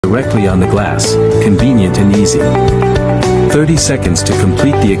directly on the glass, convenient and easy. 30 seconds to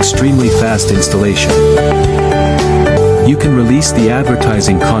complete the extremely fast installation. You can release the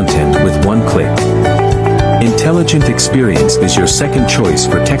advertising content with one click. Intelligent Experience is your second choice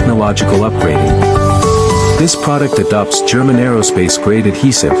for technological upgrading. This product adopts German aerospace-grade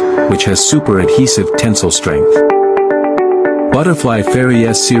adhesive, which has super adhesive tensile strength. Butterfly Fairy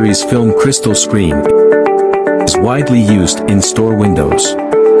S-Series film crystal screen is widely used in store windows.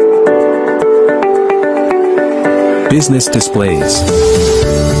 Business displays.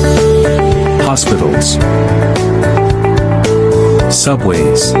 Hospitals.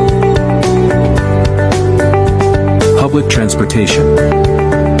 Subways. Public transportation.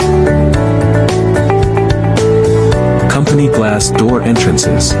 Company glass door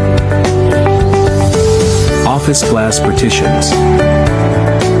entrances. Office glass partitions.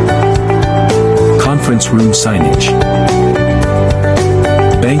 Conference room signage.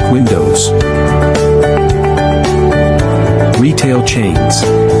 Bank windows. Retail chains.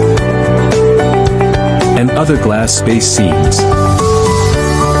 And other glass space scenes,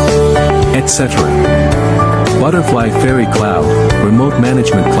 etc. Butterfly Fairy Cloud, Remote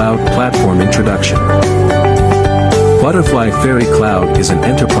Management Cloud Platform Introduction. Butterfly Fairy Cloud is an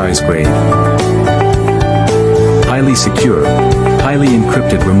enterprise-grade, highly secure, highly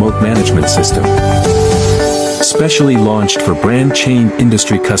encrypted remote management system. Specially launched for brand chain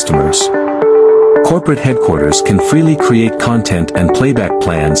industry customers. Corporate headquarters can freely create content and playback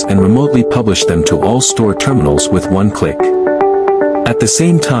plans and remotely publish them to all store terminals with one click. At the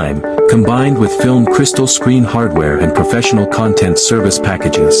same time, combined with film crystal screen hardware and professional content service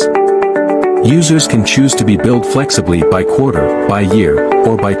packages. Users can choose to be billed flexibly by quarter, by year,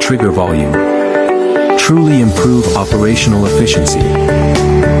 or by trigger volume. Truly improve operational efficiency.